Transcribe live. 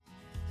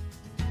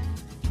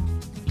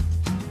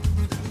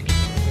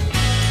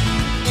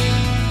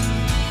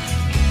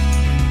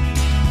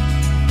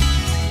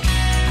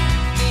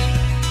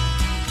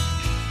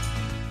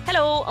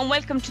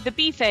welcome to the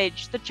Beef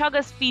Edge, the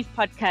Teagasc Beef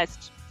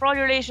Podcast, for all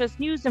your latest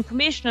news,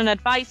 information and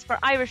advice for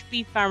Irish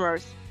beef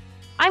farmers.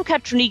 I'm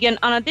Catherine Egan,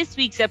 and on this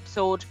week's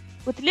episode,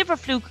 with Liver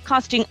Fluke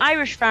costing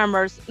Irish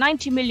farmers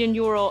 €90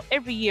 million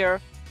every year,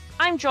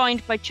 I'm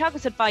joined by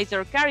Teagasc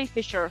advisor Gary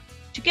Fisher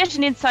to get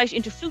an insight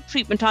into fluke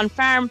treatment on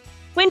farm,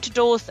 when to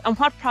dose and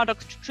what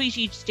products to treat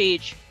each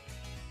stage.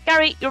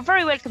 Gary, you're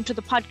very welcome to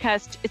the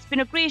podcast. It's been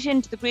a great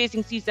end to the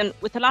grazing season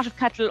with a lot of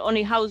cattle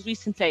only housed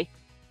recently.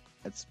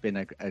 It's been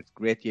a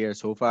great year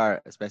so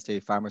far, especially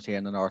farmers here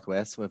in the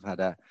northwest. We've had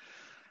an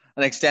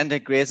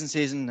extended grazing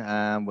season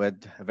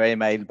with a very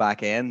mild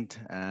back end.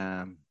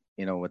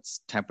 Its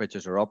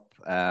temperatures are up.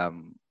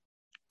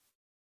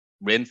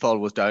 Rainfall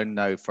was down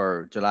now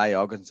for July,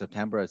 August, and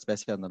September,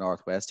 especially in the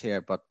northwest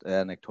here. But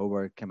in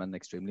October, it came in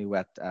extremely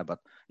wet. A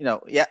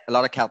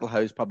lot of cattle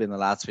housed probably in the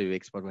last 3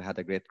 weeks, but we had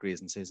a great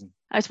grazing season.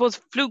 I suppose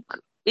fluke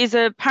is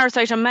a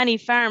parasite on many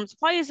farms.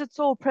 Why is it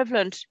so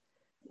prevalent?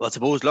 Well, I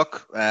suppose,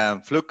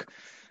 fluke,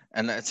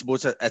 and I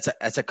suppose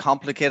it's a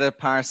complicated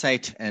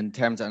parasite in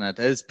terms, and it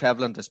is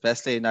prevalent,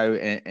 especially now,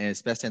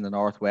 especially in the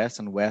northwest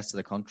and west of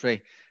the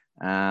country.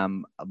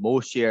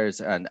 Most years,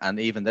 and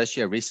even this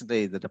year,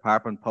 recently, the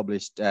department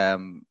published a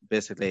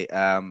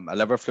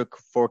liver fluke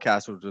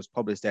forecast, which was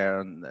published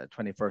there on the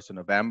 21st of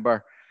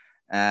November,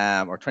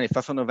 or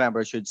 25th of November,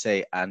 I should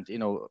say. And,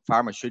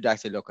 farmers should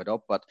actually look it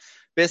up. But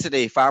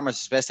basically, farmers,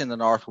 especially in the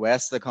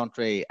northwest of the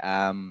country,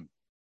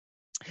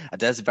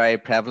 it is very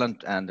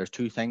prevalent, and there's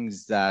two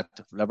things that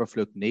liver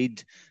fluke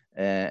need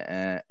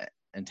in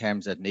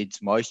terms of it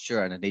needs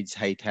moisture and it needs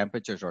high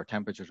temperatures, or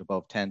temperatures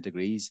above 10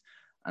 degrees,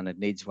 and it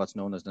needs what's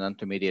known as an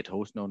intermediate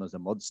host known as a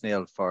mud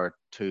snail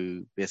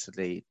to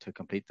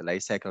complete the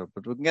life cycle.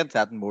 But we can get into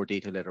that in more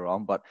detail later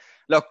on. But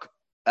look,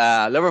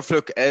 liver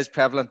fluke is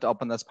prevalent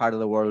up in this part of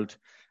the world.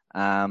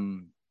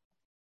 And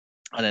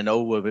I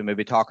know we'll be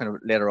maybe talking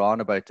later on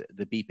about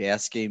the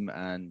BPS scheme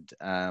and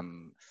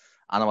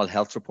animal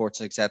health reports,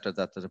 etc.,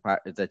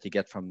 that you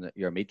get from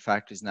your meat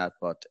factories and that.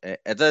 But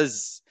it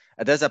is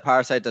a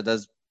parasite that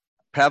is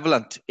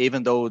prevalent,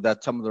 even though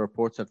that some of the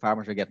reports that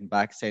farmers are getting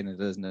back saying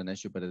it isn't an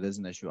issue, but it is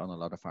an issue on a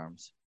lot of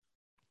farms.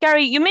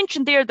 Gary, you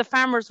mentioned there the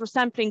farmers were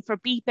sampling for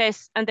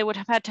BPS and they would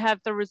have had to have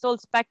the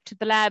results back to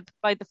the lab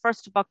by the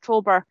 1st of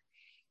October.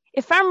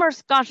 If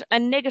farmers got a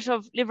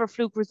negative liver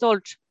fluke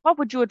result, what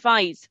would you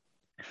advise?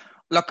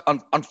 Look,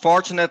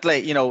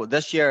 unfortunately,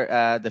 this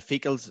year the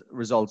fecal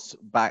results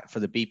back for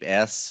the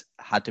BPS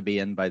had to be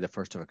in by the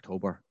 1st of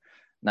October.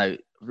 Now,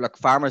 look,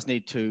 farmers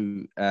need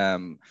to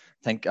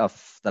think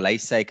of the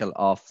life cycle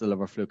of the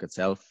liver fluke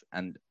itself.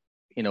 And,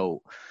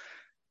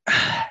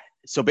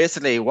 so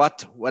basically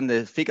when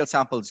the fecal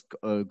samples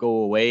go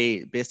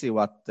away, basically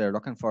what they're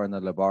looking for in the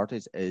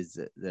laboratories is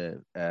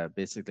the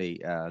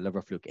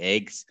liver fluke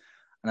eggs.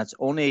 And it's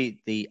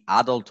only the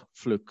adult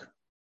fluke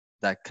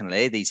that can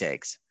lay these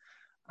eggs.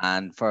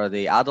 And for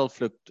the adult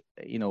fluke,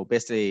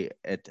 basically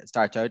it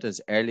starts out as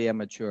early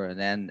immature and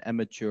then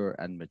immature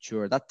and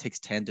mature. That takes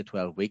 10 to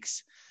 12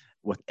 weeks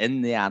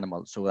within the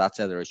animal. So that's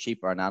either a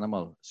sheep or an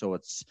animal. So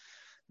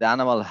the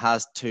animal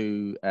has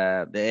to,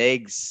 the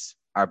eggs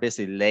are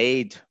basically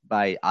laid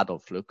by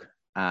adult fluke.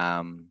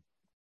 And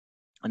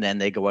then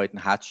they go out and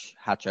hatch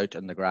out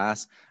in the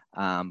grass.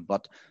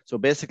 But so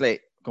basically,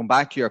 going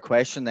back to your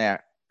question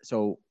there,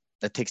 so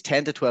it takes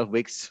 10 to 12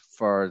 weeks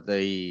for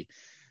the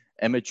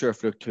immature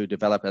fluke to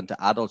develop into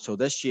adult. So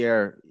this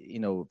year,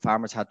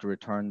 farmers had to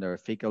return their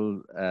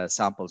fecal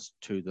samples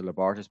to the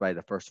laboratories by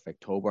the 1st of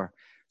October.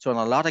 So in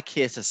a lot of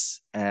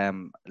cases,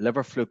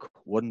 liver fluke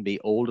wouldn't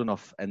be old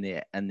enough in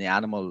the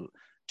animal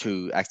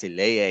to actually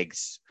lay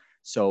eggs.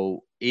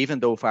 So even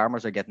though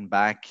farmers are getting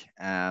back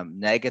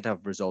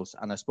negative results,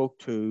 and I spoke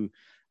to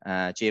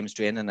James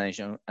Drain and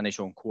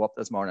Inishowen Co-op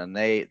this morning,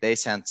 they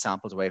sent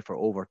samples away for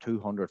over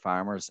 200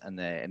 farmers in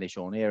the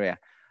Inishowen area,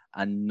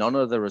 and none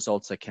of the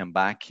results that came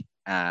back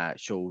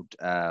showed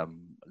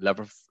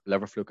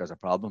liver fluke as a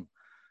problem.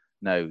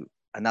 Now,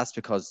 and that's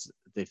because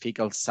the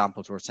fecal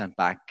samples were sent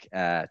back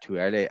too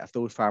early. If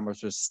those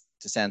farmers were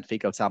to send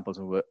fecal samples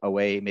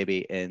away maybe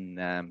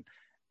in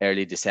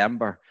early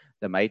December,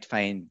 they might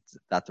find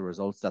that the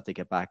results that they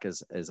get back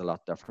is a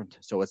lot different.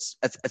 So it's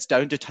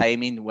down to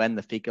timing when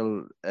the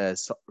fecal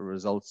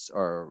results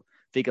or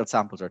fecal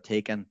samples are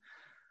taken.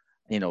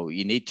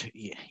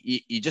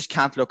 You just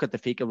can't look at the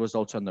fecal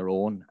results on their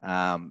own.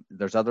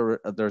 There's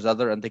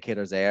other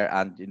indicators there,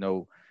 and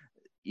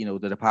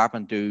the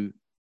department do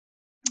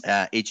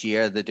each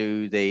year they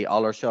do the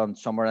Aldershot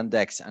Summer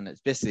Index, and it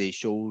basically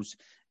shows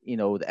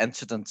the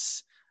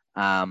incidence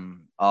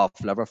of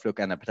liver fluke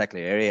in a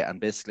particular area, and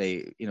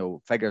basically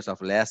figures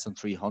of less than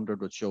 300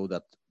 would show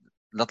that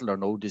little or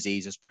no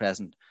disease is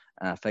present.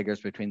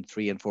 Figures between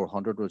 300 and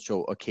 400 would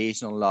show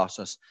occasional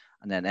losses,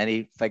 and then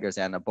any figures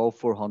then above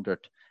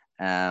 400,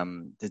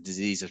 the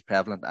disease is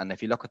prevalent. And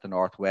if you look at the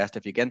northwest,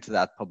 if you get into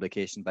that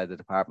publication by the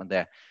department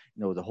there,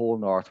 the whole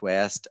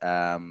northwest,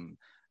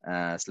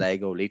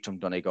 Sligo, Leitrim,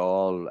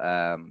 Donegal,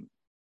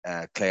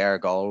 Clare,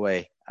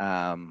 Galway,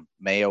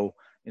 Mayo,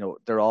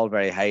 they're all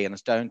very high, and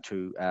it's down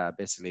to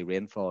basically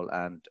rainfall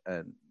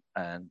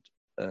and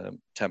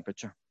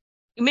temperature.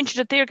 You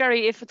mentioned it there,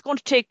 Gary, if it's going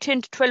to take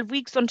 10 to 12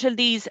 weeks until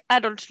these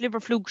adult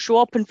liver fluke show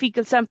up in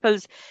fecal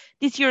samples,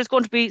 this year is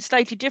going to be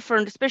slightly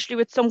different, especially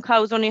with some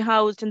cows only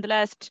housed in the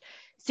last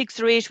 6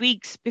 or 8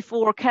 weeks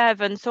before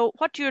calving. So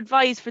what do you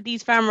advise for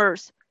these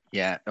farmers?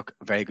 Yeah, look,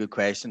 very good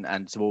question.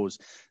 And suppose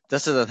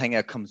this is the thing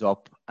that comes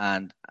up,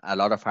 and a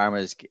lot of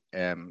farmers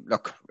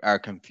are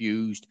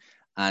confused.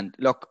 And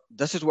look,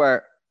 this is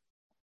where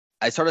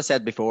I sort of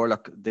said before,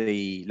 look,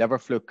 the liver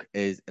fluke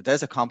it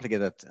is a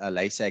complicated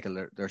life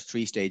cycle. There's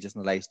 3 stages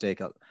in the life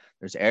cycle.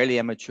 There's early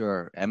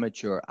immature,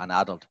 immature, and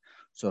adult.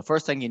 So the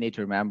first thing you need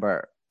to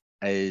remember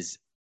is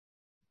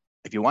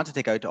if you want to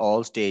take out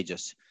all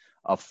stages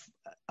of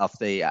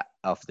the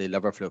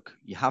liver fluke,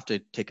 you have to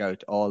take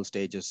out all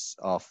stages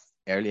of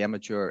early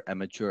immature,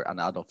 immature, and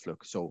adult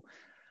fluke. So,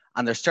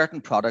 and there's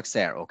certain products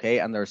there, okay,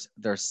 and there's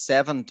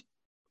 7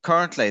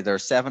 currently.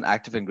 There's 7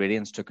 active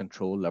ingredients to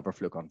control liver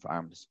fluke on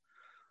farms,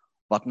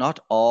 but not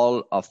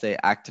all of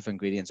the active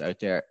ingredients out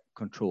there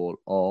control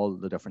all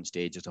the different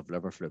stages of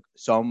liver fluke.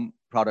 Some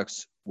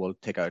products will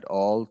take out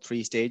all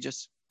 3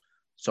 stages.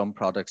 Some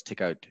products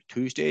take out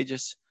 2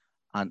 stages,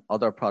 and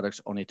other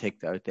products only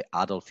take out the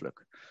adult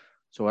fluke.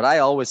 So what I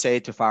always say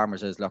to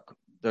farmers is, look,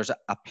 there's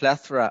a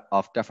plethora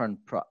of different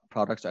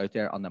products out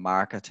there on the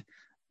market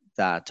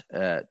that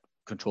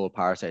control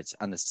parasites,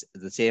 and it's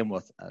the same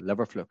with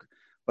liver fluke.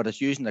 But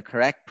it's using the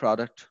correct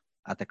product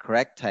at the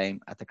correct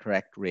time at the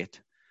correct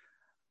rate.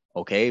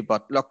 Okay,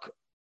 but look,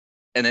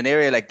 in an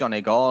area like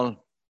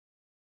Donegal,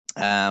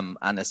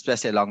 and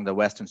especially along the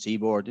western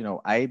seaboard,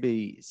 I'd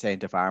be saying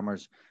to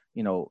farmers,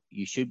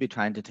 you should be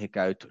trying to take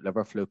out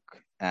liver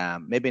fluke.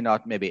 Maybe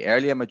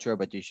early immature,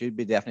 but you should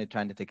be definitely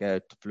trying to take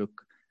out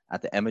fluke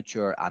at the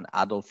immature and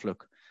adult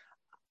fluke.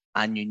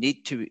 And you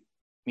need to,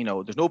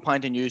 there's no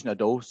point in using a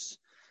dose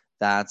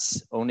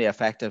that's only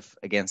effective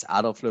against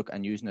adult fluke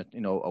and using it,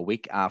 a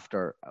week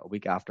after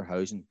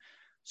housing.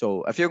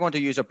 So if you're going to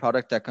use a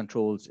product that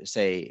controls,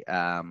 say,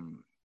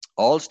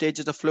 all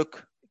stages of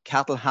fluke,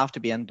 cattle have to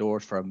be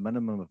indoors for a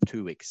minimum of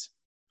 2 weeks.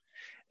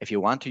 If you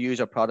want to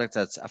use a product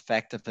that's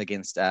effective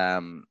against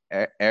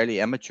early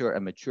immature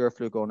and mature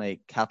fluke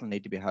only, cattle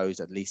need to be housed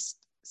at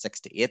least 6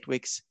 to 8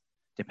 weeks,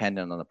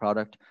 depending on the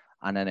product.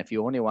 And then if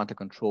you only want to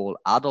control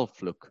adult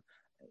fluke,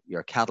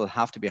 your cattle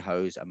have to be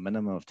housed a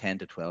minimum of 10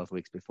 to 12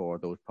 weeks before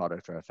those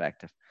products are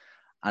effective.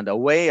 And a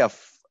way of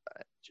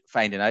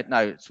finding out, now,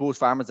 I suppose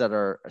farmers that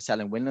are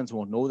selling weanlings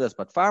won't know this,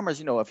 but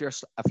farmers, if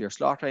you're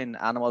slaughtering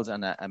animals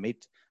in a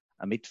meat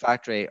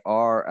factory,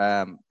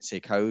 or say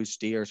cows,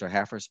 steers, or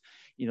heifers,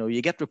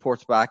 you get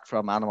reports back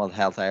from Animal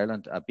Health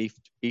Ireland,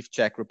 beef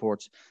check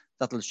reports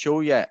that'll show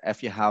you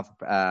if you have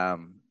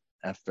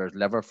if there's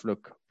liver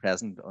fluke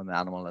present on the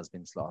animal that's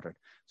been slaughtered.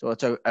 So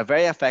it's a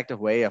very effective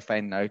way of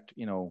finding out,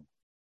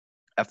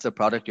 if the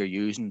product you're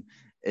using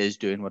is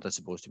doing what it's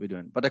supposed to be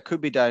doing. But it could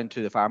be down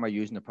to the farmer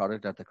using the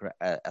product at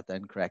the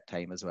incorrect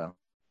time as well.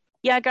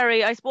 Yeah,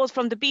 Gary, I suppose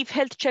from the beef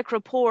health check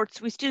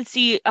reports, we still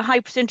see a high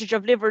percentage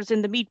of livers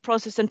in the meat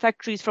processing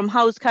factories from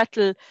house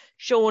cattle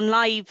showing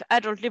live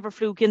adult liver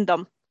fluke in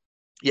them.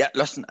 Yeah,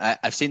 listen,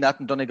 I've seen that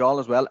in Donegal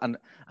as well, and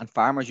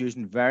farmers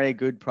using very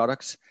good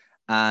products,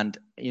 and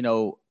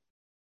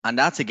and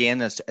that's,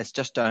 again, it's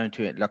just down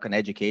to an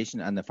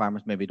education, and the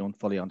farmers maybe don't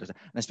fully understand,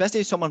 and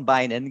especially someone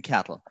buying in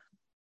cattle,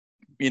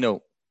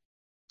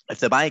 if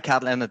they buy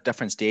cattle in at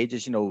different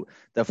stages,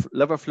 the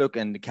liver fluke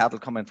and the cattle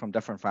coming from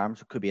different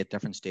farms could be at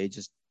different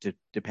stages,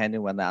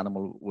 depending when the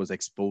animal was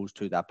exposed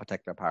to that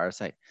particular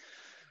parasite.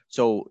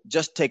 So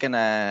just taking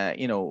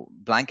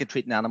blanket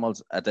treating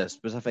animals at a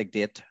specific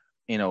date,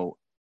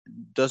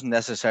 doesn't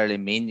necessarily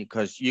mean,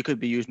 because you could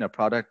be using a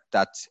product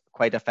that's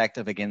quite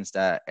effective against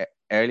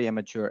early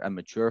immature and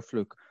mature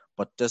fluke,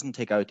 but doesn't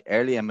take out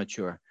early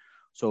immature.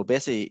 So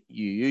basically,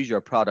 you use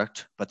your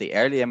product, but the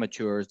early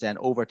immatures then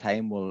over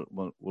time will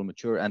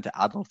mature into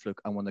adult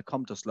fluke. And when they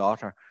come to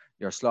slaughter,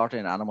 you're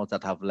slaughtering animals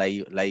that have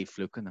live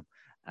fluke in them.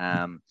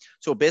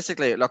 So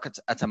basically, look,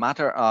 it's a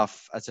matter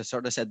of, as I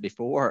sort of said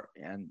before,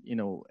 and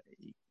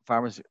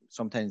farmers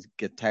sometimes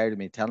get tired of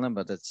me telling them,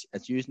 but it's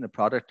using the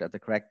product at the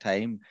correct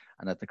time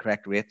and at the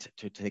correct rate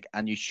to take.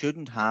 And you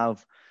shouldn't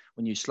have,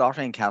 when you're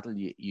slaughtering cattle,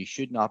 you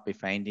should not be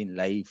finding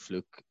live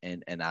fluke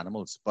in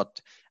animals. But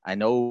I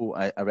know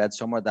I read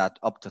somewhere that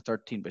up to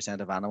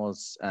 13% of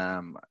animals,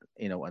 and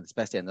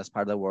especially in this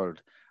part of the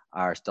world,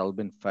 are still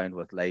being found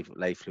with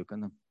live fluke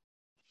in them.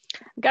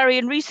 Gary,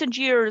 in recent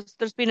years,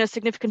 there's been a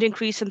significant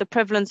increase in the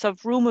prevalence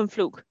of rumen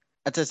fluke.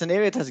 It's an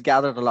area that has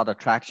gathered a lot of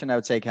traction, I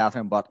would say,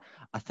 Catherine, but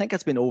I think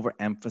it's been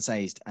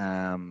overemphasized.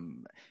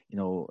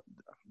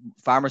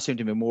 Farmers seem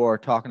to be more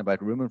talking about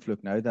rumen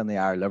fluke now than they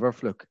are liver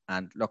fluke.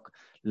 And look,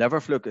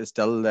 liver fluke is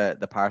still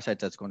the parasite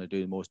that's going to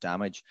do the most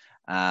damage.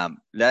 Rumen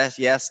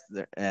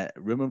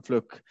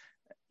fluke,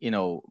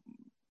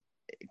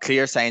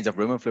 clear signs of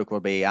rumen fluke will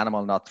be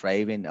animal not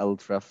thriving, ill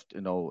thrift,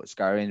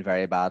 scouring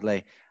very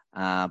badly.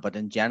 But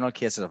in general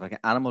cases, if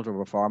animals are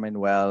performing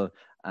well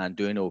and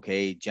doing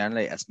okay,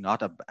 generally it's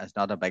not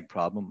a big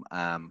problem.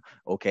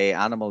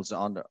 Animals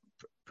on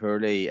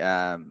poorly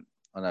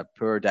on a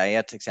poor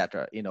diet,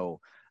 etc.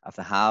 if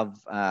they have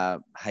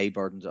high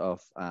burdens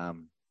of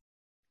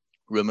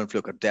rumen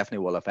fluke, it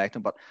definitely will affect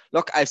them. But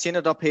look, I've seen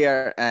it up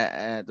here.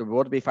 There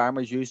would be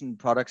farmers using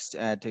products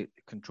to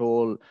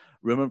control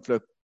rumen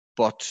fluke,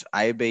 but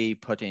I'd be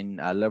putting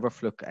liver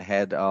fluke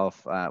ahead of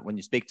when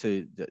you speak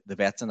to the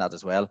vets on that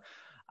as well.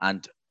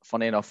 And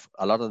funny enough,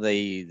 a lot of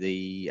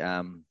the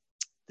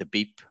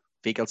beef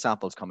fecal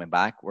samples coming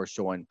back were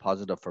showing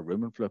positive for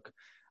rumen fluke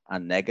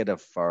and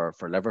negative for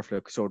liver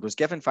fluke. So it was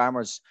giving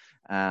farmers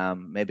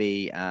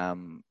maybe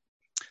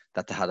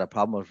that they had a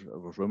problem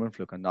with rumen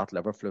fluke and not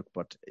liver fluke,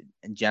 but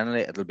in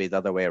generally it'll be the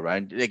other way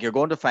around. Like, you're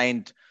going to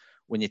find,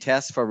 when you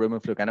test for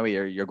rumen fluke anyway,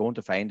 you're going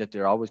to find it.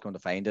 You're always going to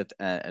find it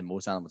in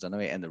most animals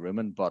anyway in the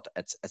rumen, but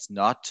it's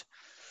not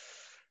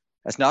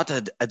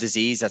a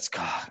disease that's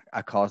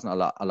causing a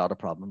lot of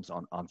problems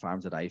on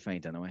farms that I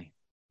find anyway.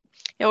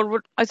 Yeah,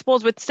 well, I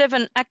suppose with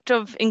 7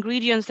 active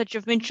ingredients that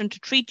you've mentioned to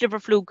treat liver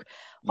fluke,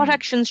 what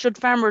actions should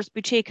farmers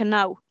be taking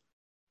now?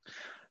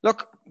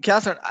 Look,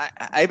 Catherine,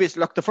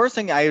 the first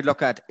thing I would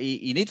look at,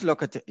 you need to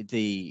look at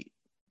the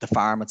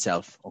farm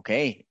itself,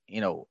 okay?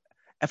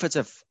 If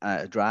it's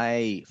a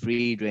dry,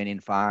 free draining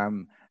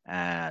farm,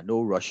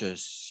 no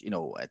rushes,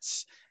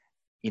 it's,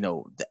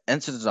 the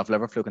incidence of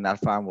liver fluke in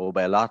that farm will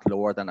be a lot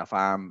lower than a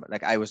farm.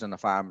 Like, I was on a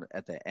farm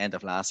at the end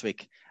of last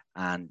week,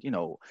 and,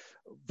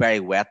 very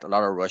wet, a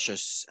lot of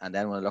rushes. And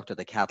then when I looked at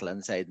the cattle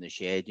inside in the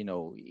shade, you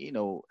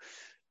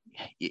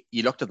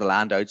looked at the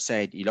land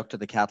outside, you looked at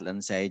the cattle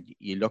inside,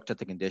 you looked at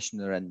the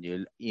conditioner, and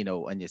you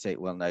say,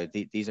 well, now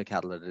these are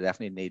cattle that are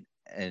definitely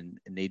in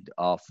need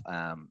of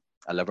a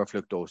liver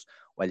fluke dose.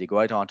 While you go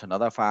out onto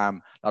another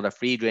farm, a lot of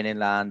free draining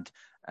land,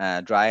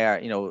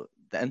 drier,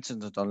 the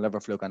incidence on liver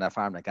fluke on a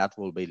farm like that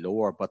will be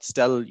lower. But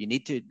still, you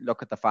need to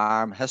look at the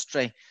farm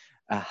history.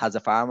 Has a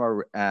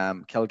farmer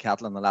killed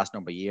cattle in the last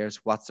number of years?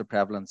 What's the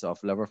prevalence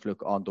of liver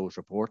fluke on those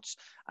reports?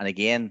 And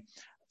again,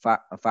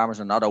 farmers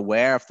are not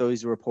aware of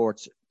those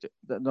reports.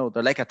 No,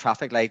 they're like a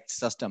traffic light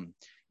system.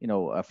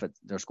 If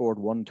they're scored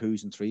 1,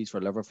 2s, and 3s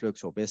for liver fluke,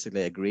 so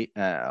basically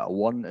a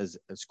 1 is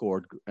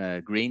scored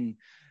green.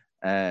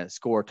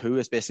 Score 2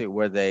 is basically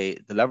where the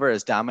liver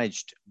is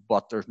damaged,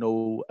 but there's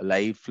no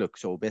live fluke.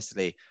 So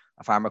basically,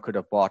 a farmer could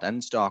have bought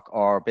in stock,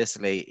 or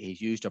basically he's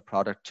used a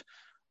product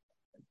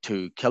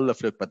to kill the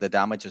fluke, but the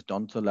damage is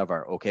done to the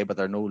liver. Okay, but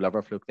there's no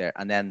liver fluke there.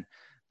 And then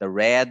the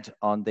red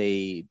on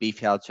the beef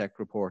health check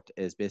report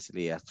is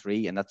basically a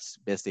 3, and that's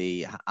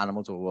basically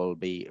animals will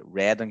be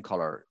red in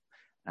color.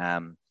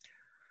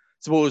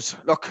 Suppose,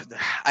 look,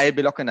 I'd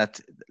be look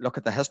at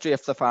the history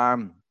of the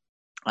farm,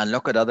 and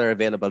look at other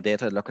available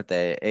data. Look at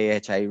the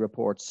AHI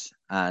reports,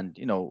 and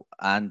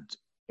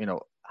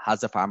has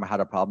the farmer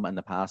had a problem in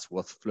the past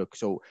with fluke?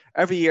 So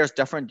every year is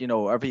different.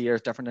 Every year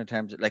is different in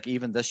terms of, like,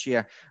 even this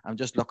year, I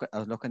was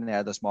looking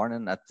there this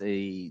morning at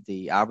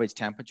the average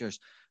temperatures.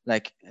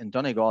 Like in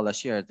Donegal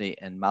this year,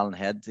 in Malin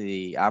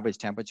the average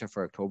temperature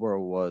for October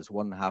was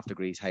 1.5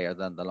 degrees higher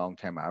than the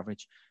long-term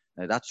average.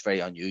 Now that's very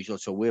unusual.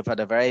 So we've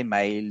had a very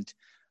mild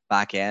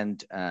back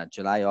end.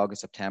 July, August,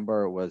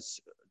 September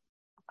was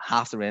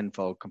half the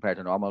rainfall compared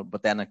to normal,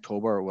 but then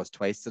October was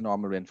twice the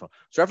normal rainfall.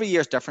 So every year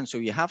is different. So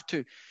you have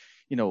to,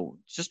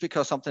 just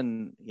because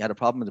something, you had a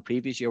problem in the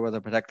previous year with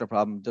a particular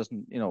problem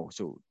doesn't,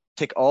 so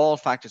take all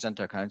factors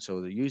into account.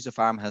 So use the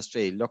farm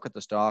history, look at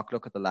the stock,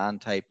 look at the land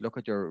type, look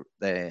at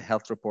the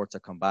health reports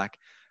that come back,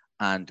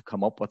 and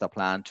come up with a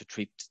plan to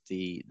treat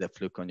the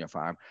fluke on your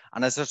farm.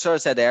 And as I sort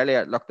of said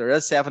earlier, look, there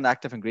is 7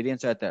 active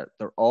ingredients out there.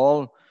 They're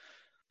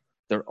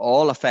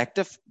all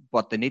effective,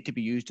 but they need to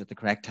be used at the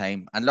correct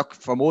time. And look,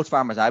 for most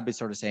farmers, I'd be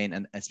sort of saying,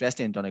 and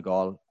especially in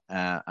Donegal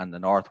and the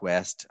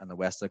northwest and the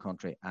west of the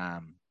country,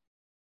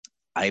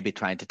 I'd be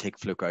trying to take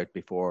fluke out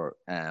before.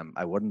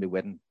 I wouldn't be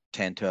waiting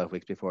 10, 12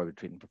 weeks before I'd be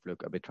treating for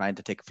fluke. I'd be trying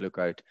to take fluke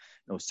out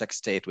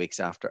 6 to 8 weeks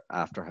after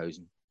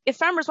housing. If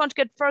farmers want to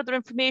get further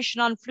information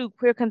on fluke,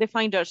 where can they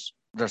find it?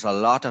 There's a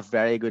lot of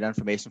very good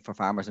information for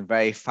farmers and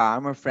very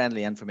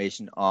farmer-friendly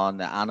information on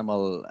the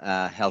Animal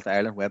Health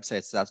Ireland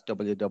website. So that's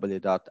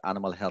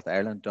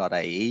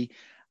www.animalhealthireland.ie.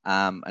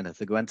 And if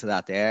they go into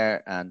that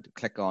there and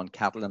click on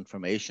cattle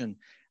information,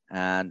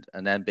 and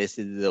then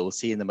basically they'll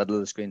see in the middle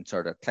of the screen,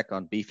 sort of click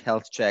on beef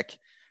health check,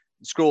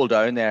 scroll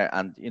down there,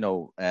 and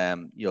you'll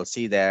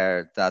see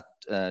there that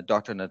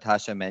Dr.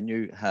 Natasha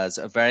Menu has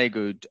a very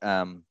good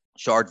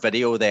short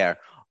video there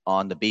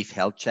on the beef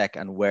health check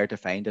and where to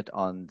find it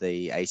on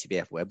the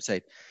ICBF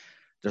website.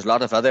 There's a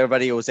lot of other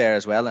videos there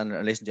as well in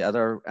relation to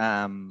other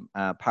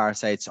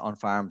parasites on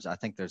farms. I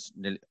think there's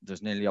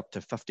nearly up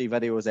to 50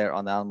 videos there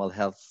on the animal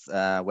health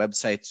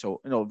website. So,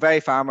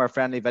 very farmer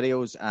friendly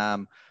videos.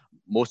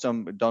 Most of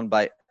them done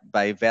by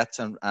vets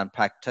and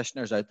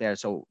practitioners out there.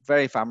 So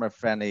very farmer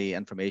friendly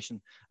information.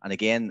 And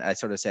again, I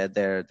sort of said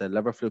there, the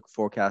liver fluke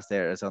forecast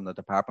there is on the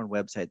department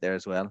website there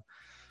as well.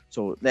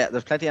 So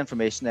there's plenty of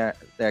information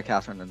there,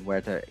 Catherine, and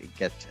where to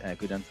get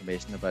good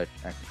information about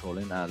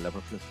controlling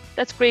liver fluke.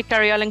 That's great,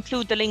 Gary. I'll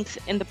include the links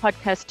in the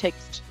podcast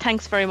text.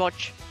 Thanks very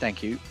much.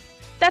 Thank you.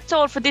 That's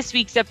all for this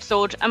week's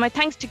episode, and my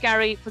thanks to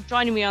Gary for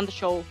joining me on the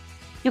show.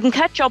 You can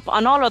catch up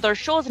on all other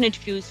shows and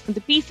interviews from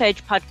the Beef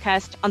Edge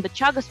podcast on the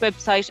Teagasc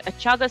website at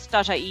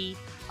teagasc.ie,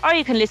 or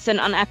you can listen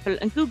on Apple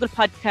and Google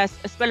Podcasts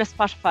as well as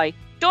Spotify.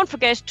 Don't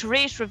forget to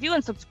rate, review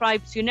and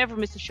subscribe so you never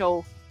miss a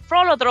show. For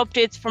all other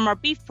updates from our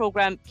beef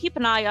programme, keep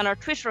an eye on our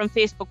Twitter and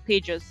Facebook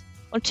pages.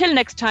 Until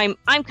next time,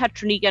 I'm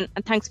Catherine Egan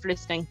and thanks for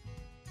listening.